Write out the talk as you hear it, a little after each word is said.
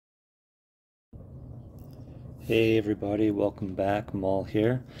Hey everybody, welcome back. Maul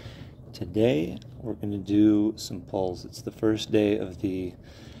here. Today we're going to do some pulls. It's the first day of the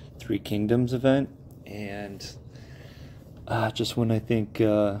Three Kingdoms event, and just when I think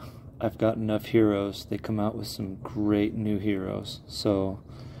I've got enough heroes, they come out with some great new heroes. So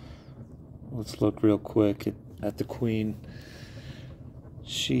let's look real quick at the Queen.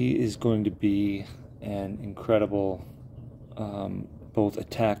 She is going to be an incredible both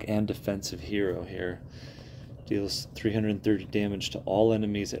attack and defensive hero here. Deals 330 damage to all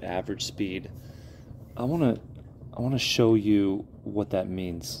enemies at average speed. I want to show you what that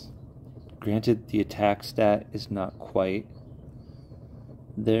means. Granted, the attack stat is not quite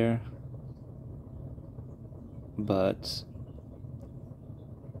there, but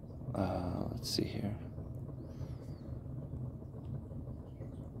let's see here.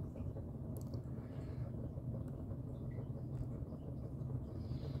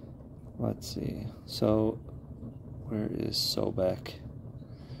 Let's see. So where is Sobek?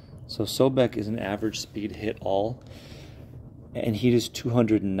 So Sobek is an average speed hit all, and he does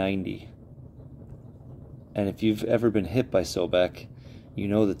 290. And if you've ever been hit by Sobek, you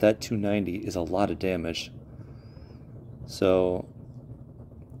know that 290 is a lot of damage. So,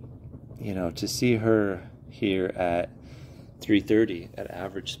 you know, to see her here at 330 at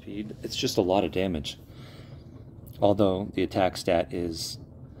average speed, it's just a lot of damage. Although the attack stat is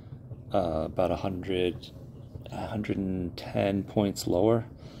about 110 points lower,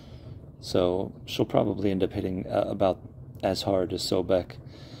 so she'll probably end up hitting about as hard as Sobek.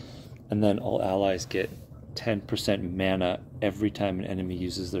 And then all allies get 10% mana every time an enemy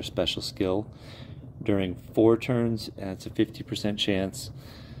uses their special skill during 4 turns, and it's a 50% chance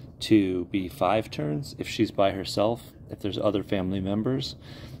to be 5 turns if she's by herself. If there's other family members,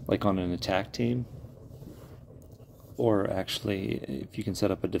 like on an attack team, or actually if you can set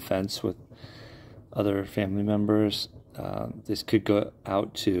up a defense with other family members, this could go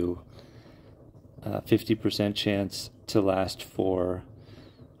out to 50% chance to last for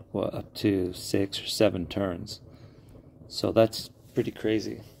up to 6 or 7 turns. So that's pretty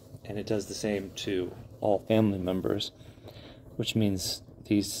crazy, and it does the same to all family members, which means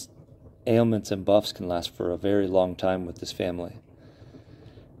these ailments and buffs can last for a very long time with this family.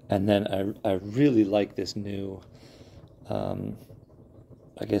 And then I really like this new I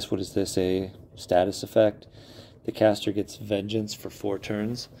guess, what is this, a status effect? The caster gets Vengeance for 4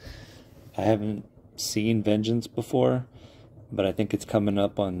 turns. I haven't seen Vengeance before, but I think it's coming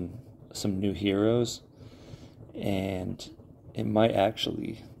up on some new heroes, and it might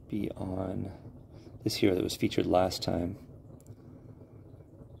actually be on this hero that was featured last time.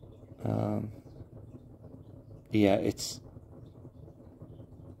 Yeah, it's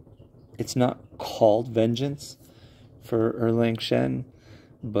not called Vengeance for Erlang Shen,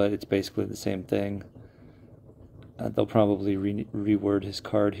 but it's basically the same thing. They'll probably reword his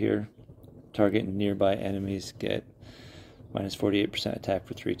card here. Target and nearby enemies get minus 48% attack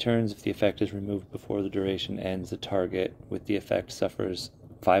for 3 turns. If the effect is removed before the duration ends, the target with the effect suffers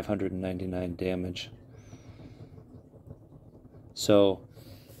 599 damage. So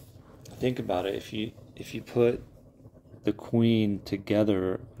think about it. If you put the Queen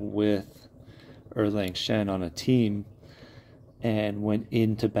together with Erlang Shen on a team and went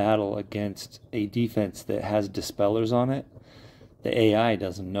into battle against a defense that has dispellers on it, the AI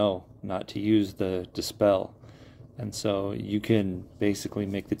doesn't know not to use the dispel, and so you can basically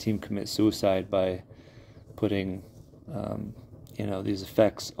make the team commit suicide by putting these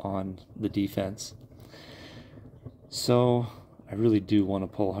effects on the defense. So I really do want to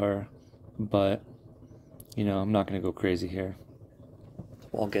pull her, but I'm not going to go crazy here.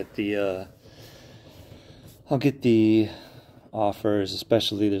 I'll get the offers,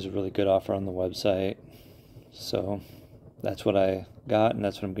 especially there's a really good offer on the website. So that's what I got, and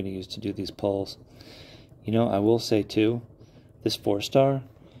that's what I'm going to use to do these pulls. I will say too, this 4-star,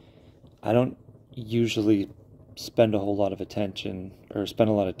 I don't usually spend a whole lot of attention or spend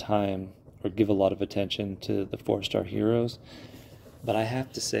a lot of time or give a lot of attention to the 4-star heroes, but I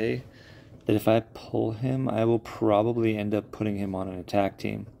have to say that if I pull him, I will probably end up putting him on an attack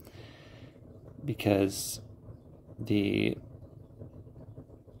team, because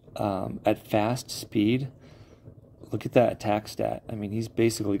at fast speed, look at that attack stat. I mean, he's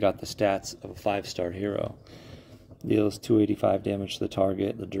basically got the stats of a 5-star hero. Deals 285 damage to the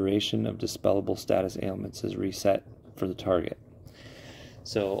target. The duration of dispellable status ailments is reset for the target.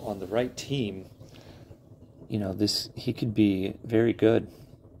 So on the right team, he could be very good.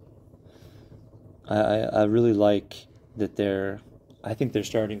 I really like that I think they're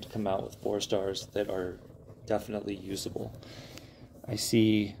starting to come out with 4-stars that are definitely usable. I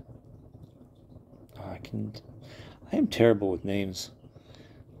see I can I am terrible with names.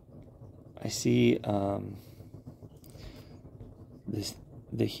 I see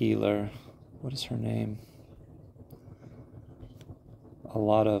the healer. What is her name? A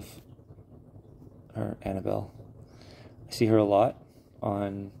lot of her, Annabelle. I see her a lot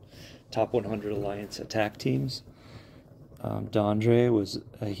on top 100 Alliance attack teams. Dondre was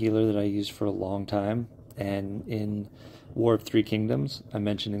a healer that I used for a long time, and in War of Three Kingdoms, I'm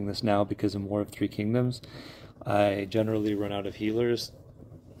mentioning this now because in War of Three Kingdoms, I generally run out of healers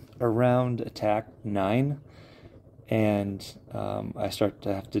around attack 9, and I start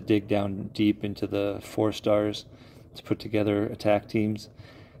to have to dig down deep into the 4 stars to put together attack teams.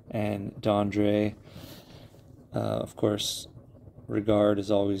 And Dondre, of course, Regard is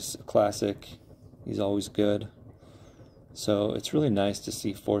always a classic. He's always good. So it's really nice to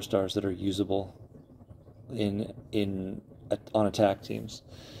see 4 stars that are usable on attack teams.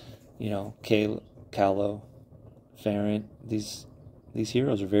 You know, Callow, Farrant, these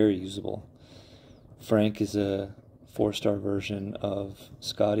heroes are very usable. Frank is a 4-star version of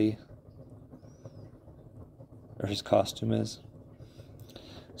Scotty, or his costume is.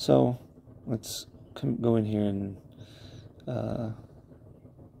 So let's go in here and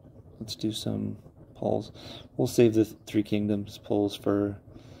let's do some polls. We'll save the Three Kingdoms polls for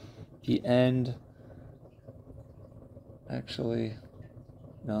the end. Actually,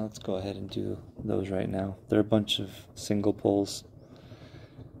 no, let's go ahead and do those right now. They're a bunch of single polls.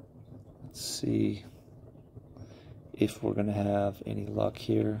 Let's see if we're going to have any luck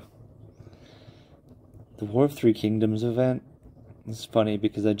here. The War of Three Kingdoms event, it's funny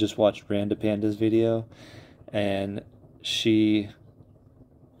because I just watched Randa Panda's video, and she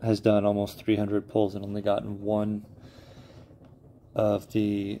has done almost 300 pulls and only gotten one of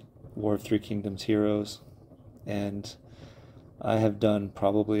the War of Three Kingdoms heroes, and I have done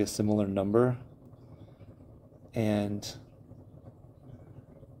probably a similar number, and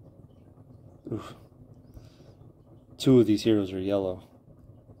 2 of these heroes are yellow.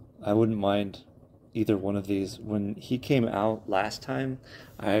 I wouldn't mind either one of these. When he came out last time,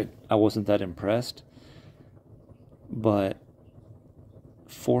 I wasn't that impressed, but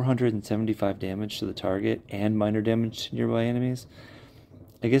 475 damage to the target and minor damage to nearby enemies,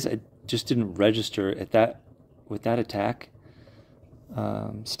 I guess I just didn't register at that with that attack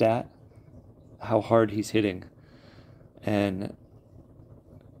stat how hard he's hitting, and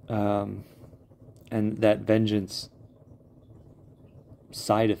that vengeance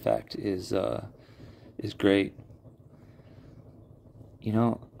side effect is great. You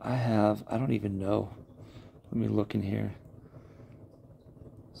know, I don't even know. Let me look in here.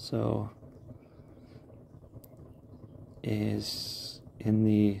 So is in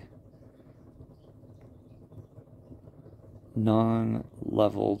the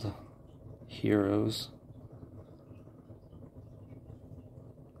non-leveled heroes,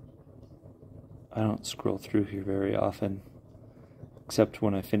 I don't scroll through here very often, except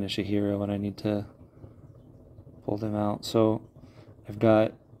when I finish a hero and I need to pull them out. So I've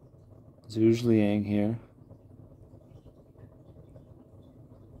got Zhuge Liang here,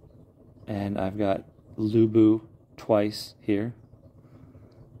 and I've got Lu Bu twice here,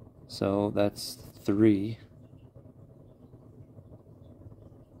 so that's 3.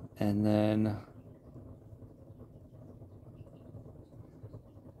 And then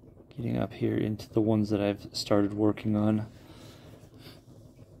getting up here into the ones that I've started working on,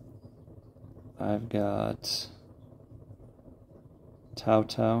 I've got Tao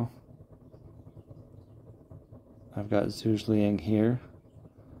Tao, I've got Zhuge Liang here,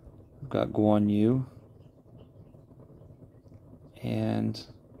 I've got Guan Yu, and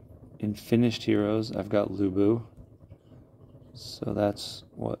in finished heroes I've got Lu Bu. So that's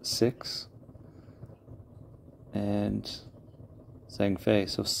what, 6, and Zhang Fei,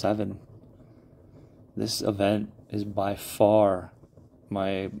 so 7. This event is by far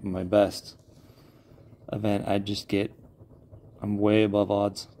my best event. I'm way above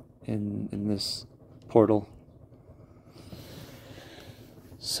odds in this portal.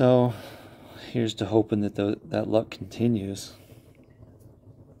 So here's to hoping that that luck continues.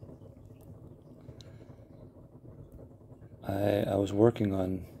 I was working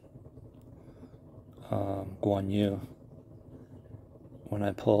on Guan Yu when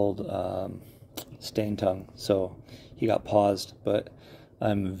I pulled Stain Tongue, so he got paused, but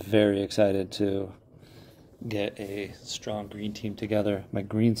I'm very excited to get a strong green team together. My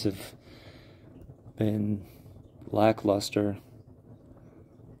greens have been lackluster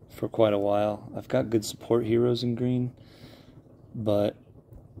for quite a while. I've got good support heroes in green, but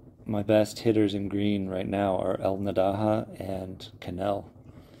my best hitters in green right now are El Nadaha and Canel.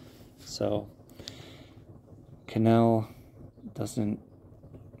 So Canal doesn't,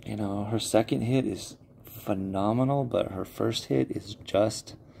 you know, her second hit is phenomenal, but her first hit is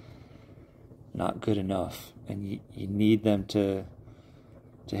just not good enough. And you need them to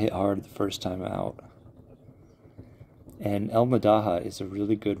hit hard the first time out. And El Madaha is a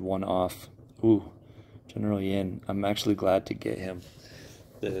really good one-off. Ooh, General Yin. I'm actually glad to get him.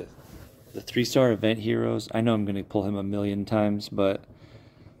 The 3-star event heroes, I know I'm going to pull him a million times, but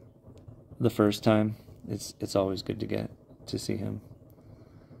the first time, it's always good to see him.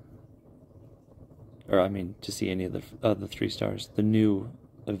 Or I mean, to see any of the 3 stars. The new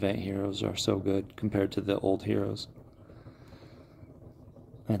event heroes are so good compared to the old heroes.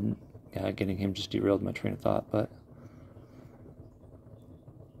 And yeah, getting him just derailed my train of thought, but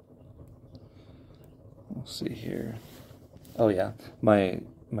we'll see here. Oh yeah, my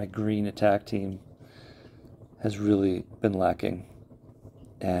green attack team has really been lacking,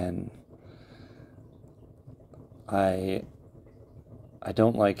 and I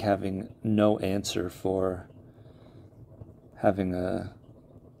don't like having no answer for having a,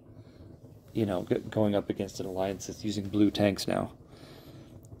 you know, going up against an alliance that's using blue tanks now.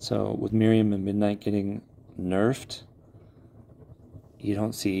 So with Miriam and Midnight getting nerfed, you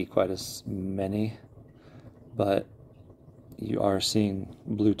don't see quite as many, but you are seeing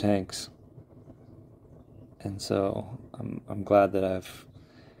blue tanks. And so I'm glad that I've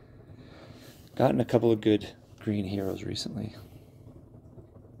gotten a couple of good green heroes recently.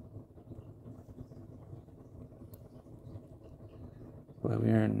 But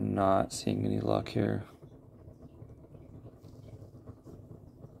we are not seeing any luck here.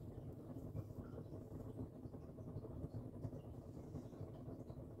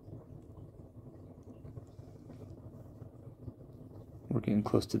 We're getting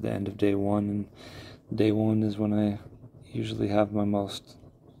close to the end of day 1, and day 1 is when I usually have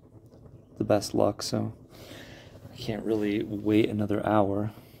the best luck, so I can't really wait another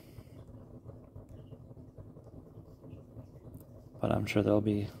hour. But I'm sure there'll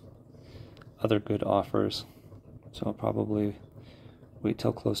be other good offers, so I'll probably wait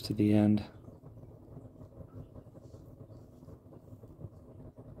till close to the end.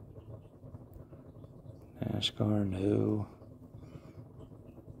 Ashgar, no.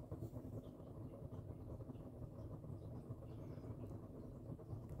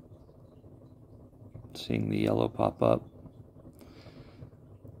 Seeing the yellow pop up.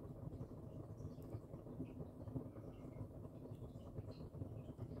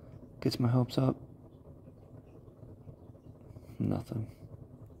 Gets my hopes up. Nothing.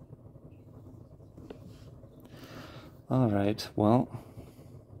 Alright, well,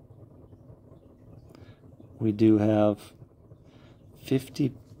 we do have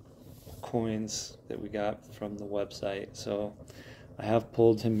 50 coins that we got from the website. So I have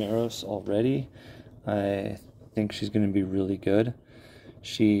pulled Himeros already. I think she's going to be really good.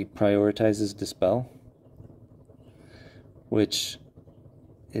 She prioritizes Dispel, which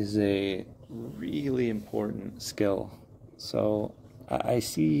is a really important skill. So I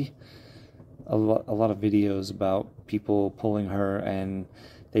see a lot of videos about people pulling her and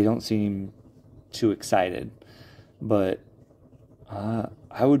they don't seem too excited, but I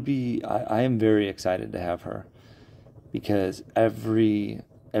am very excited to have her, because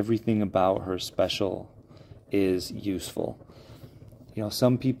everything about her special is useful. You know,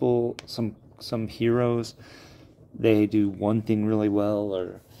 some people, some heroes, they do one thing really well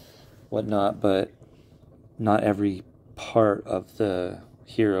or whatnot, but not every part of the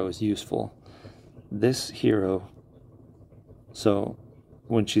hero is useful. This hero, so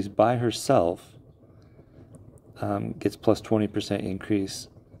when she's by herself, gets plus 20% increase,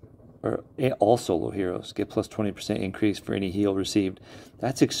 or all solo heroes get plus 20% increase for any heal received.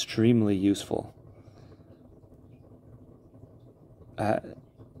 That's extremely useful.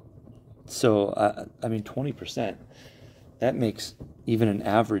 So I mean, 20%, that makes even an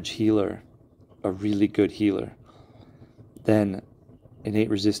average healer a really good healer. Then innate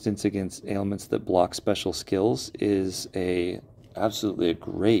resistance against ailments that block special skills is absolutely a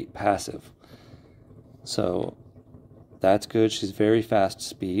great passive. So that's good. She's very fast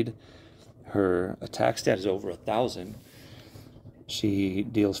speed. Her attack stat is over 1,000. She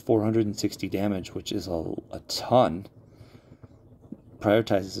deals 460 damage, which is a ton.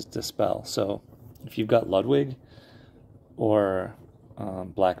 Prioritizes Dispel. So if you've got Ludwig or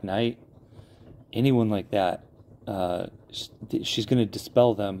Black Knight, anyone like that, she's going to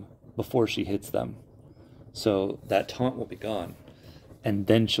dispel them before she hits them. So that taunt will be gone, and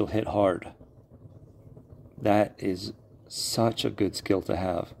then she'll hit hard. That is such a good skill to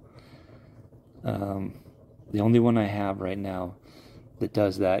have. The only one I have right now that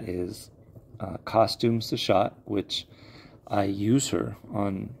does that is costumes the shot, which I use her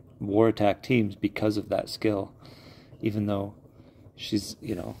on war attack teams because of that skill, even though she's,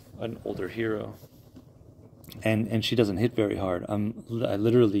 you know, an older hero. And she doesn't hit very hard. I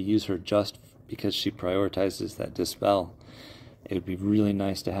literally use her just because she prioritizes that dispel. It would be really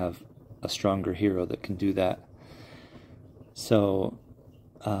nice to have a stronger hero that can do that. So,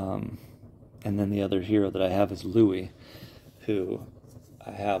 and then the other hero that I have is Louis, who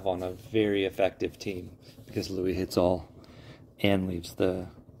I have on a very effective team because Louis hits all and leaves the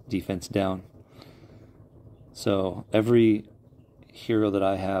defense down. So every hero that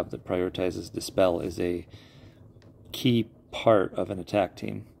I have that prioritizes dispel is a key part of an attack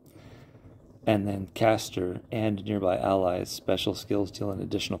team. And then caster and nearby allies special skills deal an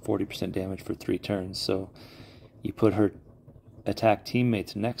additional 40% damage for 3 turns. So you put her attack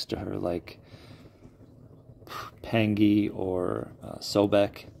teammates next to her, like Pangi or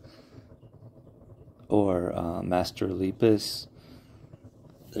Sobek or Master Lepus.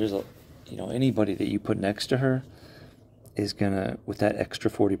 There's a, you know, anybody that you put next to her is gonna, with that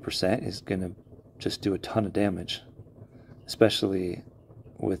extra 40%, is gonna just do a ton of damage, especially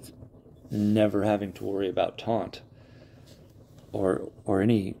with never having to worry about taunt or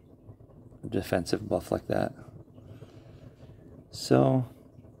any defensive buff like that. So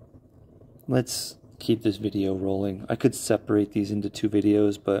let's keep this video rolling. I could separate these into 2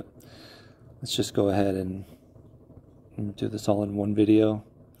 videos, but let's just go ahead and do this all in one video.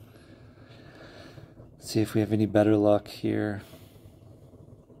 See if we have any better luck here.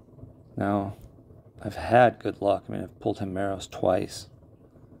 Now, I've had good luck. I mean, I've pulled Himeros twice.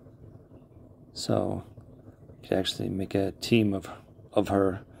 So, I could actually make a team of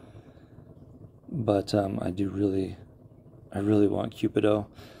her. But I really want Cupido.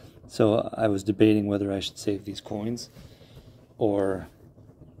 So I was debating whether I should save these coins or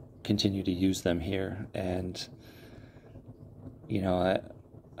continue to use them here. And, you know,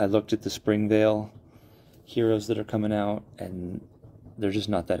 I looked at the Springvale heroes that are coming out, and they're just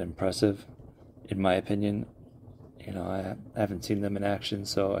not that impressive, in my opinion. You know, I haven't seen them in action,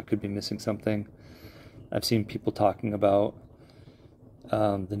 so I could be missing something. I've seen people talking about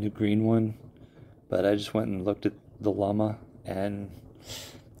the new green one, but I just went and looked at the llama, and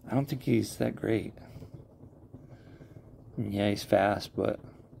I don't think he's that great. Yeah, he's fast, but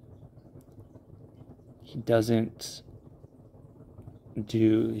he doesn't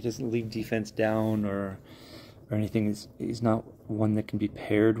leave defense down or anything. He's not one that can be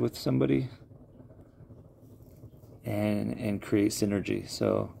paired with somebody and create synergy.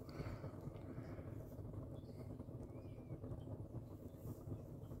 So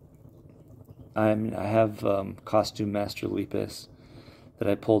I have Costume Master Lepus that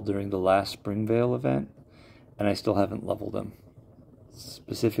I pulled during the last Springvale event, and I still haven't leveled him,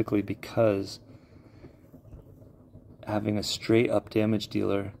 specifically because having a straight up damage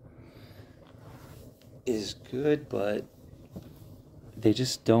dealer is good, but they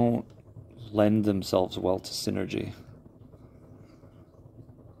just don't lend themselves well to synergy.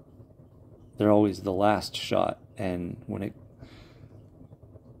 They're always the last shot, and when it...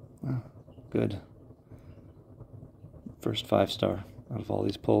 Oh, good. First 5-star out of all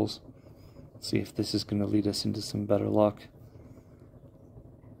these pulls. Let's see if this is going to lead us into some better luck.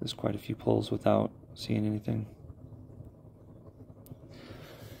 There's quite a few pulls without seeing anything.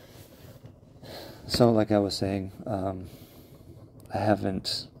 So, like I was saying, I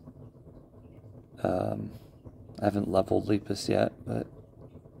haven't leveled Lepus yet, but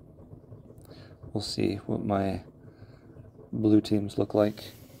we'll see what my blue teams look like.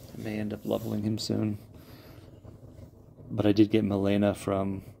 I may end up leveling him soon. But I did get Milena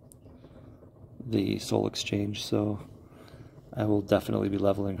from the Soul Exchange, so I will definitely be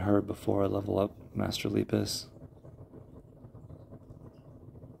leveling her before I level up Master Lepus.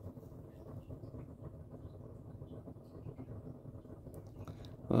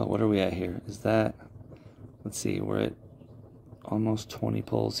 Well, what are we at here? Is that... Let's see, we're at almost 20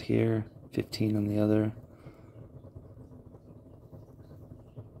 pulls here, 15 on the other.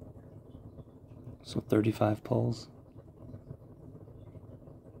 So 35 pulls.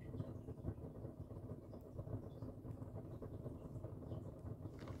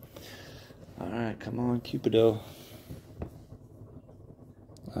 Alright, come on, Cupido.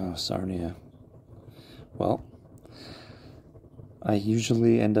 Oh, Sarnia. Well, I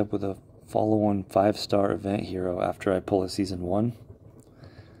usually end up with a follow-on 5-star event hero after I pull a Season 1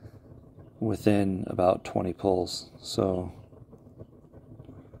 within about 20 pulls. So,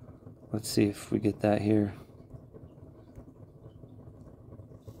 let's see if we get that here.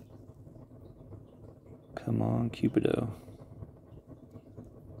 Come on, Cupido.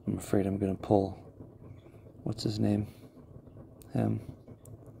 I'm afraid I'm going to pull, what's his name? Him.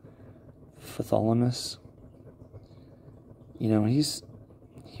 Phthalmus. You know, he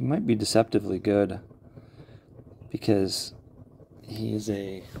might be deceptively good because he is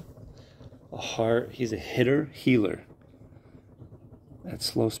he's a healer. At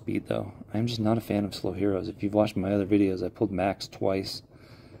slow speed, though. I'm just not a fan of slow heroes. If you've watched my other videos, I pulled Max twice.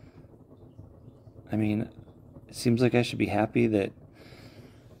 I mean, it seems like I should be happy that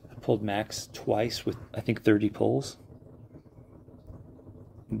I pulled Max twice with, I think, 30 pulls.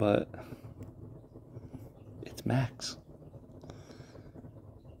 But it's Max.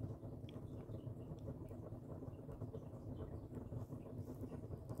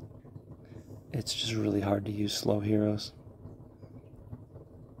 It's just really hard to use slow heroes.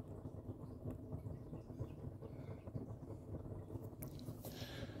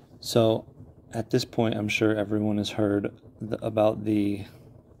 So, at this point, I'm sure everyone has heard about the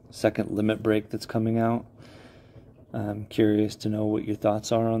second limit break that's coming out. I'm curious to know what your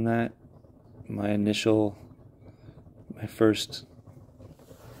thoughts are on that. My first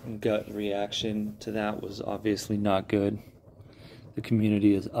gut reaction to that was obviously not good. The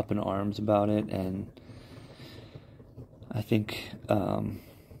community is up in arms about it, and I think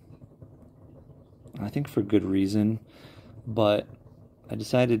for good reason, but I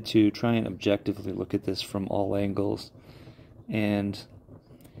decided to try and objectively look at this from all angles. And,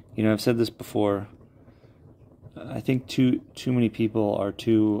 you know, I've said this before, I think too many people are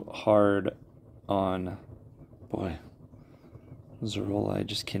too hard on, boy, Zerola, I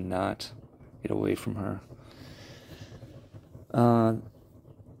just cannot get away from her.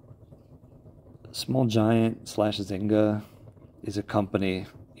 Small Giant / Zynga is a company,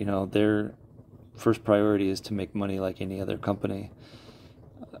 you know, their first priority is to make money like any other company.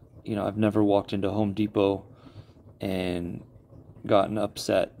 You know, I've never walked into Home Depot and gotten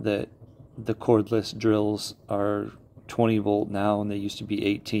upset that the cordless drills are 20 volt now and they used to be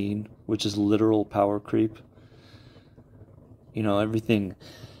 18, which is literal power creep. You know,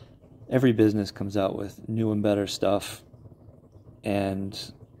 every business comes out with new and better stuff,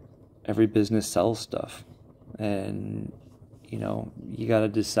 and every business sells stuff. And, you know, you got to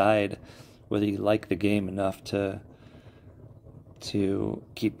decide whether you like the game enough to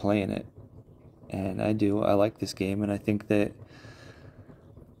keep playing it. And I do. I like this game, and I think that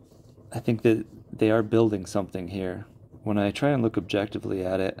they are building something here. When I try and look objectively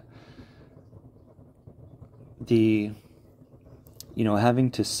at it,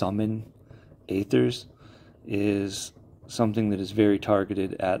 having to summon Aethers is something that is very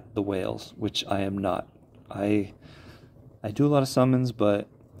targeted at the whales, which I am not. I do a lot of summons, and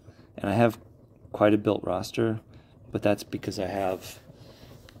I have quite a built roster, but that's because I have,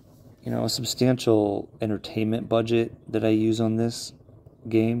 you know, a substantial entertainment budget that I use on this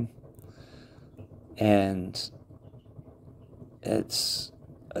game, and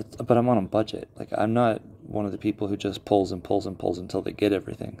but I'm on a budget. Like, I'm not one of the people who just pulls and pulls and pulls until they get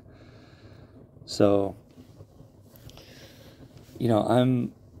everything. So, you know,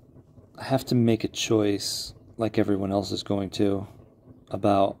 I have to make a choice, like everyone else is going to,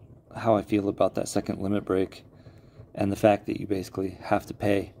 about how I feel about that second limit break and the fact that you basically have to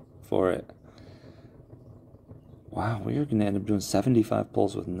pay for it. Wow, we're going to end up doing 75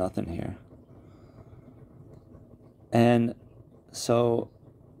 pulls with nothing here. And so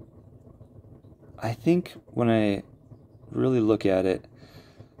I think when I really look at it,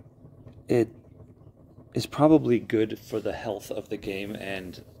 it is probably good for the health of the game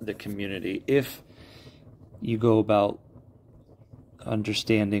and the community if you go about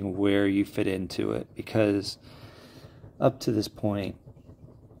understanding where you fit into it, because up to this point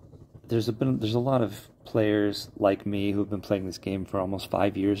there's a lot of players like me who have been playing this game for almost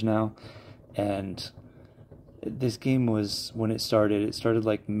 5 years now, and this game was, when it started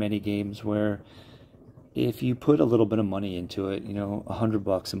like many games where if you put a little bit of money into it, you know,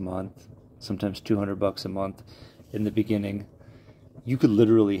 $100 a month, sometimes $200 a month in the beginning, you could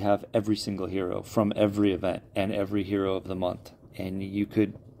literally have every single hero from every event and every hero of the month, and you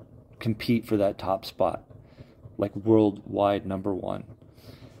could compete for that top spot, like worldwide #1.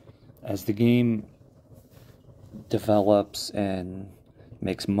 As the game develops and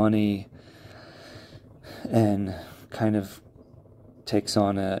makes money and kind of takes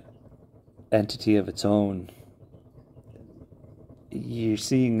on a entity of its own, you're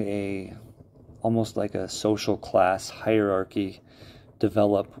seeing almost like a social class hierarchy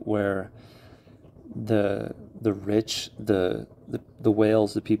develop, where the rich, the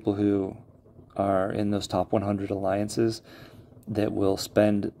whales, the people who are in those top 100 alliances that will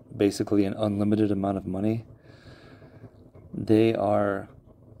spend basically an unlimited amount of money, they are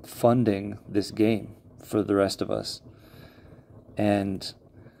funding this game for the rest of us. And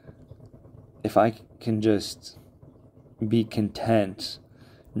if I can just be content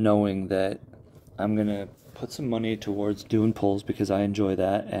knowing that I'm going to put some money towards doing pulls because I enjoy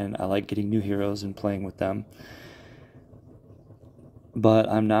that and I like getting new heroes and playing with them, but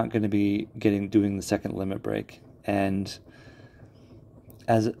I'm not going to be doing the second limit break. And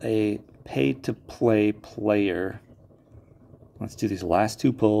as a pay-to-play player, let's do these last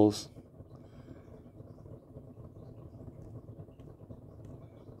two pulls.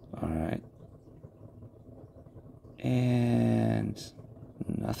 All right. And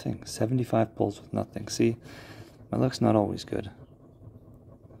nothing. 75 pulls with nothing. See, my luck's not always good.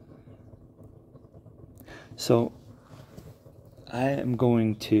 So I am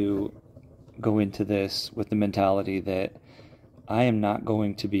going to go into this with the mentality that I am not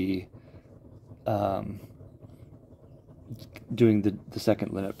going to be doing the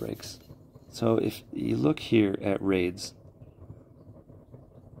second limit breaks. So if you look here at raids,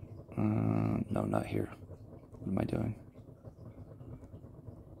 no, not here. What am I doing?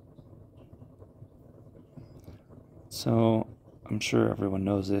 So I'm sure everyone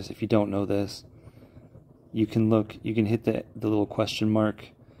knows this. If you don't know this, you can hit the little question mark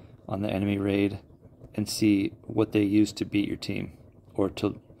on the enemy raid and see what they used to beat your team, or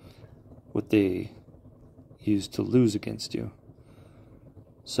what they used to lose against you.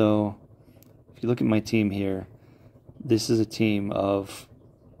 So if you look at my team here, this is a team of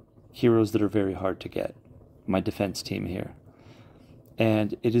heroes that are very hard to get. My defense team here.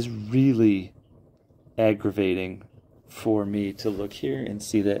 And it is really aggravating for me to look here and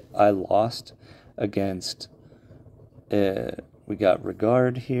see that I lost against, we got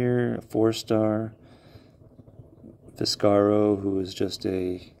Regard here, a 4-star, Viscaro, who is just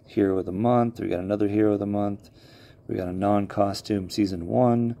a hero of the month. We got another hero of the month. We got a non-costume Season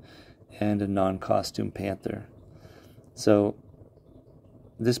 1 and a non-costume Panther. So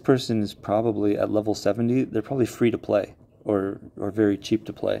this person is probably at level 70. They're probably free to play or very cheap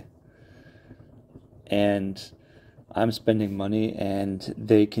to play. And I'm spending money and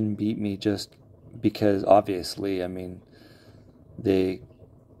they can beat me just because, obviously, I mean, they,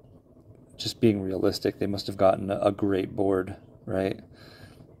 just being realistic, they must have gotten a great board, right?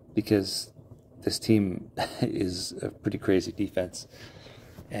 Because this team is a pretty crazy defense.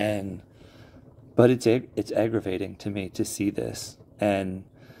 But it's aggravating to me to see this. And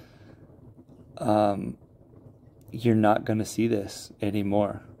you're not going to see this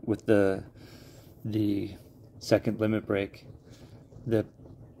anymore with the second limit break. The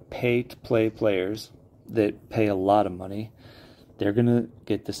pay-to-play players that pay a lot of money, they're going to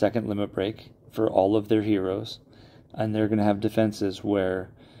get the second limit break for all of their heroes, and they're going to have defenses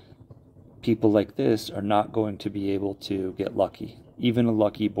where people like this are not going to be able to get lucky. Even a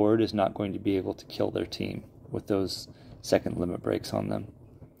lucky board is not going to be able to kill their team with those second limit breaks on them.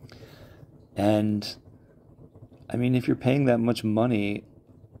 And I mean, if you're paying that much money,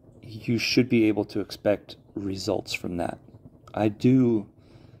 you should be able to expect results from that. I do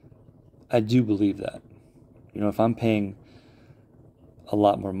believe that. You know, if I'm paying a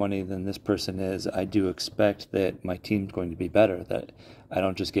lot more money than this person is, I do expect that my team's going to be better, that I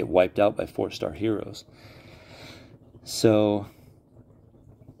don't just get wiped out by 4-star heroes. So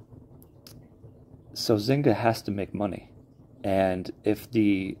Zynga has to make money. And if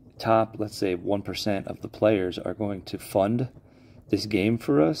the top, let's say 1% of the players are going to fund this game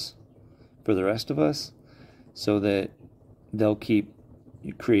for us, for the rest of us, so that they'll keep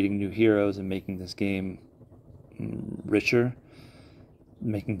creating new heroes and making this game richer,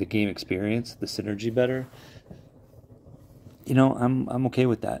 making the game experience, the synergy better, you know, I'm okay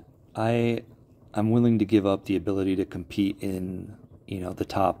with that. I'm willing to give up the ability to compete in, you know, the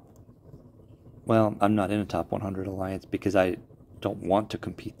top. Well, I'm not in a top 100 alliance because I don't want to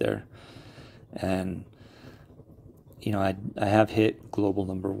compete there. And, you know, I have hit global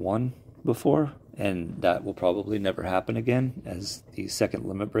 #1 before, and that will probably never happen again as the second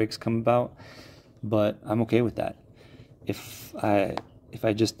limit breaks come about. But I'm okay with that. If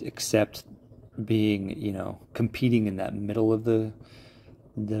I just accept being, you know, competing in that middle of the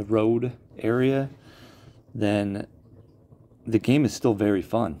road area, then the game is still very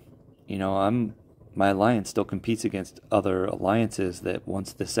fun. You know, my alliance still competes against other alliances that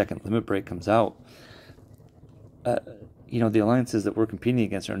once the second limit break comes out, you know, the alliances that we're competing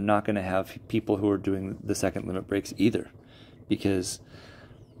against are not going to have people who are doing the second limit breaks either, because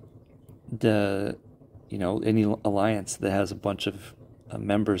you know, any alliance that has a bunch of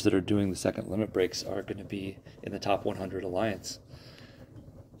members that are doing the second limit breaks are going to be in the top 100 alliance.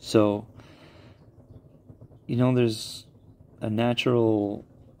 So, you know, there's a natural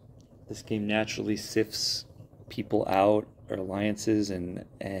this game naturally sifts people out, or alliances,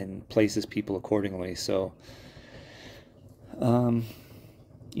 and places people accordingly. So, if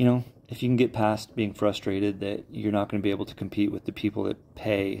you can get past being frustrated that you're not going to be able to compete with the people that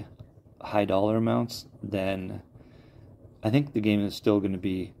pay high dollar amounts, then I think the game is still going to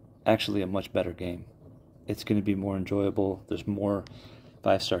be actually a much better game. It's going to be more enjoyable. There's more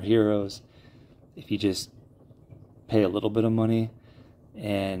 5-star heroes. If you just pay a little bit of money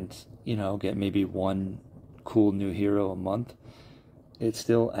and, get maybe one cool new hero a month, it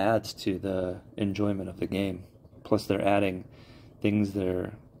still adds to the enjoyment of the game. Plus they're adding things that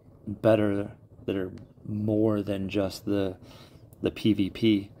are better, that are more than just the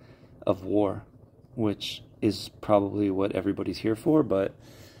PvP of war, which is probably what everybody's here for. But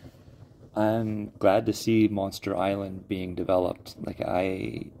I'm glad to see Monster Island being developed. Like,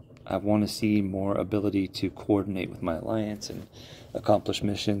 I want to see more ability to coordinate with my alliance and accomplish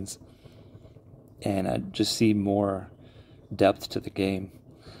missions, and I just see more depth to the game.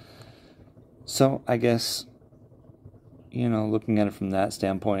 So I guess, looking at it from that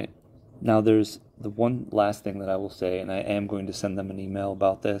standpoint, now there's the one last thing that I will say, and I am going to send them an email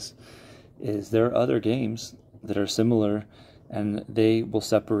about this, is there are other games that are similar, and they will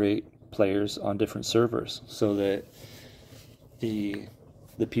separate players on different servers so that the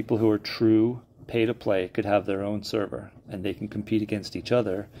people who are true pay to play could have their own server and they can compete against each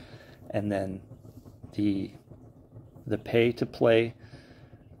other, and then the pay to play,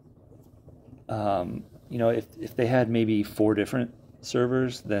 if they had maybe 4 different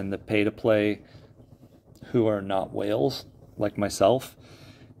servers, then the pay to play who are not whales like myself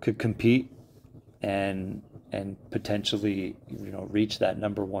could compete and potentially reach that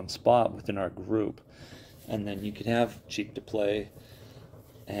number 1 spot within our group. And then you could have cheap to play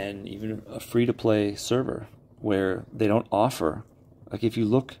and even a free to play server where they don't offer, like, if you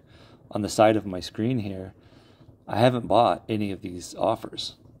look on the side of my screen here, I haven't bought any of these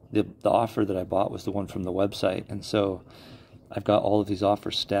offers. The offer that I bought was the one from the website, and so I've got all of these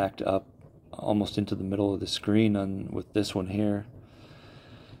offers stacked up almost into the middle of the screen with this one here.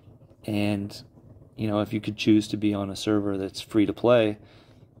 And if you could choose to be on a server that's free to play,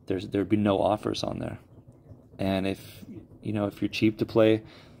 there'd be no offers on there. And if you're cheap to play,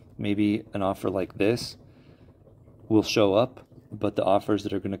 maybe an offer like this will show up, but the offers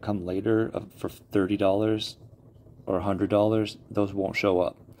that are going to come later for $30 or $100, those won't show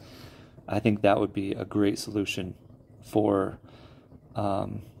up. I think that would be a great solution for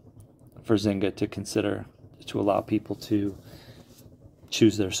Zynga to consider, to allow people to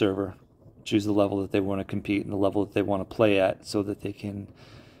choose their server, choose the level that they want to compete and the level that they want to play at, so that they can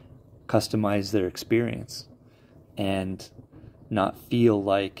customize their experience and not feel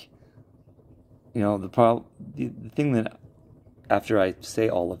like, the thing that, after I say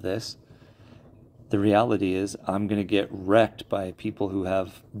all of this, the reality is I'm going to get wrecked by people who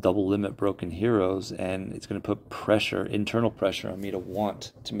have double limit broken heroes, and it's going to put pressure, internal pressure, on me to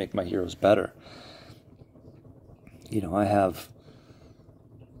want to make my heroes better. I have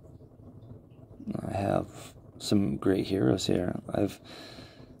some great heroes here. I have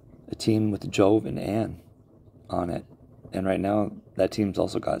a team with Jove and Anne on it, and right now that team's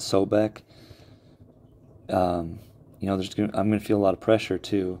also got Sobek. I'm going to feel a lot of pressure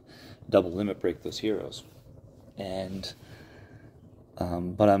to double limit break those heroes, and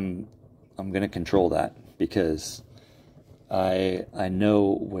but I'm going to control that, because I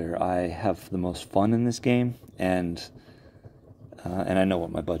know where I have the most fun in this game, and I know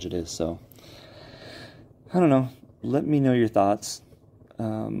what my budget is. So I don't know. Let me know your thoughts.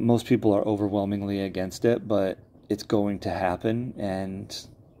 Most people are overwhelmingly against it, but it's going to happen, and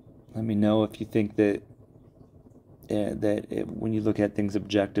let me know if you think that when you look at things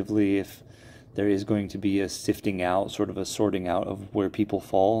objectively, if there is going to be a sifting out, sort of a sorting out of where people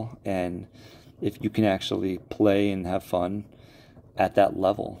fall, and if you can actually play and have fun at that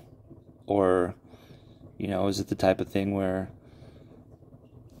level. Or, is it the type of thing where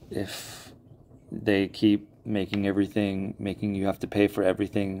if they keep making you have to pay for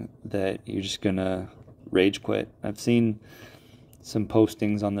everything, that you're just gonna rage quit? I've seen some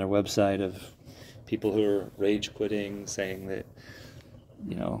postings on their website of people who are rage quitting, saying that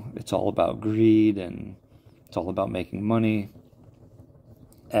it's all about greed and it's all about making money.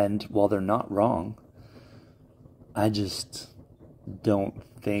 And while they're not wrong, I just don't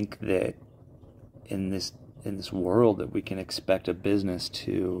think that in this world that we can expect a business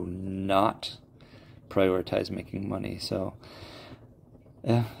to not prioritize making money. So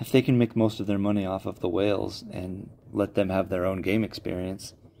if they can make most of their money off of the whales and let them have their own game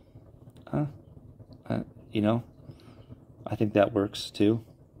experience, I think that works too.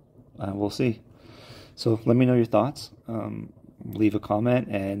 we'll see. So let me know your thoughts. Leave a comment,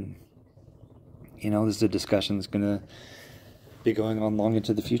 and this is a discussion that's going to be going on long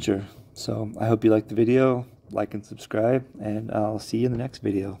into the future. So I hope you liked the video. Like and subscribe, and I'll see you in the next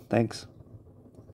video. Thanks.